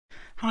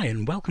Hi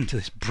and welcome to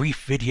this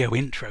brief video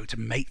intro to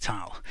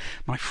MakeTile,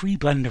 my free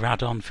Blender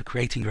add-on for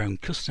creating your own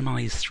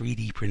customised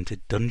 3D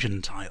printed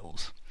dungeon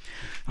tiles.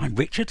 I'm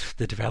Richard,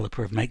 the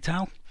developer of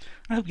MakeTile.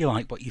 I hope you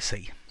like what you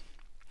see.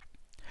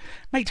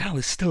 MakeTile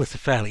is still at a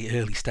fairly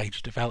early stage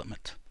of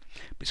development,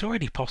 but it's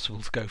already possible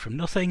to go from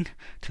nothing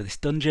to this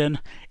dungeon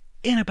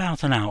in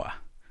about an hour,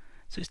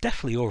 so it's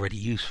definitely already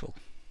useful.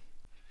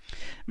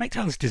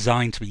 MakeTile is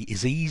designed to be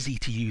as easy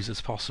to use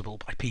as possible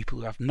by people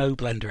who have no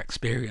Blender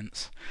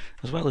experience,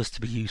 as well as to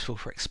be useful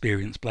for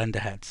experienced Blender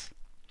heads.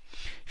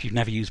 If you've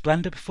never used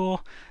Blender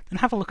before, then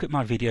have a look at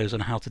my videos on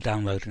how to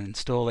download and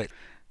install it,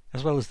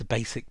 as well as the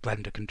basic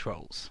Blender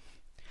controls.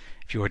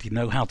 If you already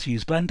know how to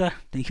use Blender,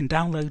 then you can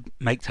download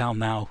MakeTile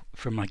now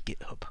from my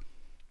GitHub.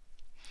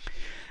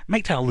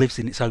 MakeTile lives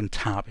in its own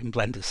tab in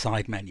Blender's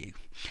side menu,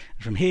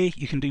 and from here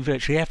you can do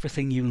virtually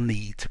everything you'll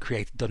need to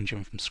create a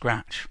dungeon from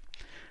scratch,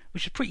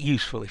 which is pretty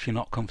useful if you're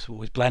not comfortable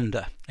with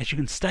Blender, as you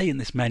can stay in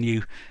this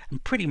menu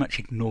and pretty much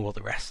ignore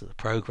the rest of the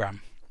program.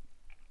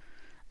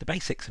 The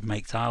basics of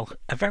MakeTile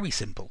are very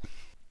simple.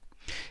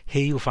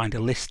 Here you'll find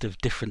a list of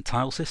different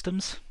tile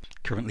systems.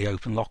 Currently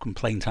OpenLock and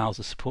plain tiles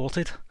are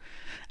supported,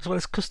 as well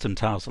as custom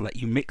tiles that let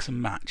you mix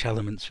and match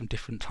elements from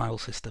different tile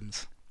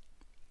systems.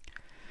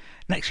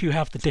 Next you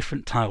have the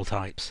different tile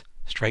types: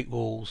 straight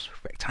walls,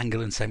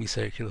 rectangular and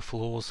semicircular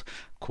floors,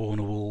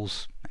 corner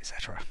walls,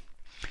 etc.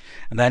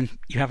 And then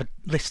you have a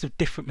list of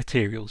different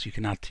materials you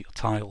can add to your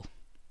tile.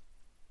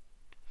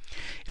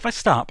 If I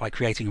start by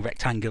creating a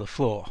rectangular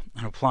floor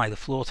and apply the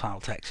floor tile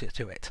texture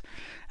to it,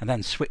 and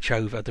then switch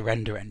over the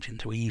render engine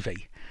to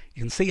Eevee,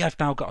 you can see I've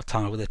now got a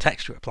tile with a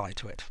texture applied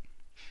to it.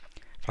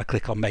 If I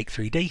click on Make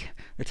 3D,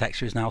 the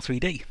texture is now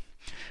 3D.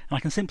 And I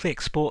can simply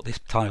export this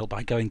tile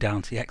by going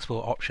down to the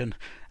Export option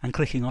and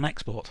clicking on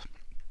Export.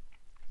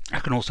 I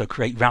can also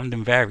create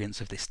random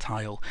variants of this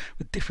tile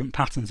with different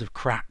patterns of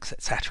cracks,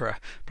 etc.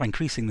 by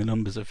increasing the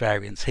numbers of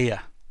variants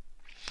here.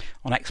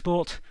 On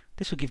export,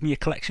 this will give me a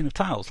collection of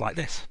tiles like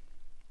this.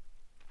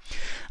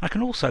 I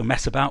can also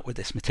mess about with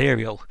this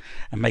material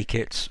and make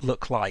it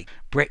look like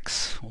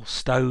bricks or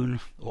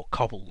stone or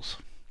cobbles.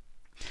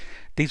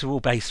 These are all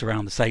based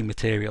around the same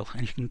material,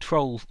 and you can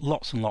control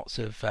lots and lots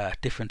of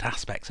different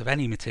aspects of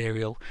any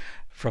material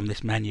from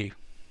this menu.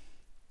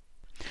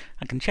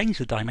 I can change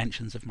the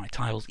dimensions of my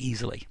tiles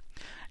easily,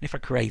 and if I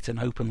create an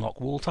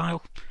OpenLock wall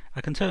tile, I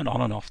can turn on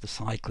and off the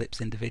side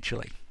clips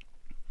individually.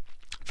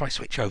 If I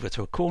switch over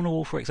to a corner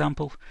wall, for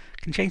example,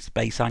 I can change the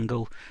base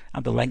angle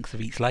and the length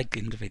of each leg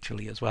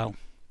individually as well.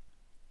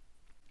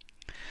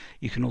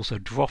 You can also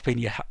drop in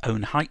your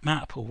own height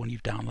map or one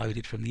you've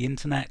downloaded from the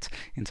internet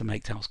into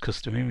MakeTile's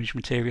custom image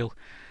material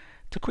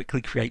to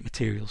quickly create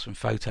materials from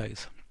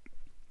photos.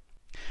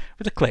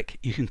 With a click,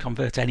 you can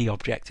convert any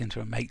object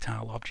into a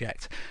MakeTile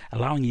object,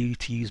 allowing you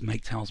to use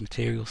MakeTile's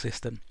material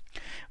system,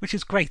 which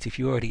is great if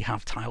you already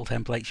have tile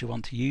templates you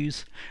want to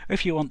use, or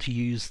if you want to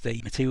use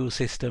the material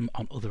system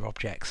on other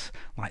objects,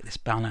 like this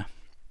banner.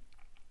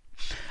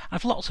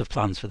 I've lots of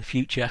plans for the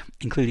future,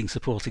 including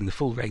supporting the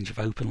full range of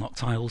OpenLock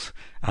tiles,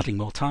 adding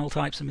more tile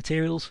types and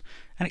materials,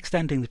 and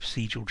extending the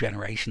procedural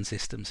generation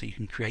system so you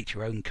can create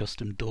your own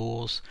custom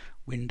doors,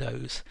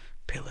 windows,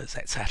 pillars,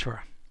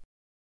 etc.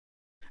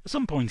 At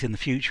some point in the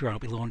future I'll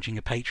be launching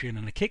a Patreon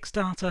and a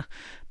Kickstarter,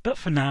 but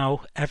for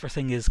now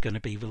everything is going to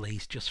be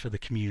released just for the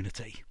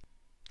community.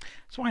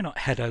 So why not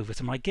head over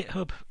to my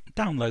GitHub,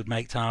 download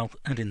MakeTile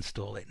and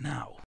install it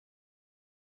now.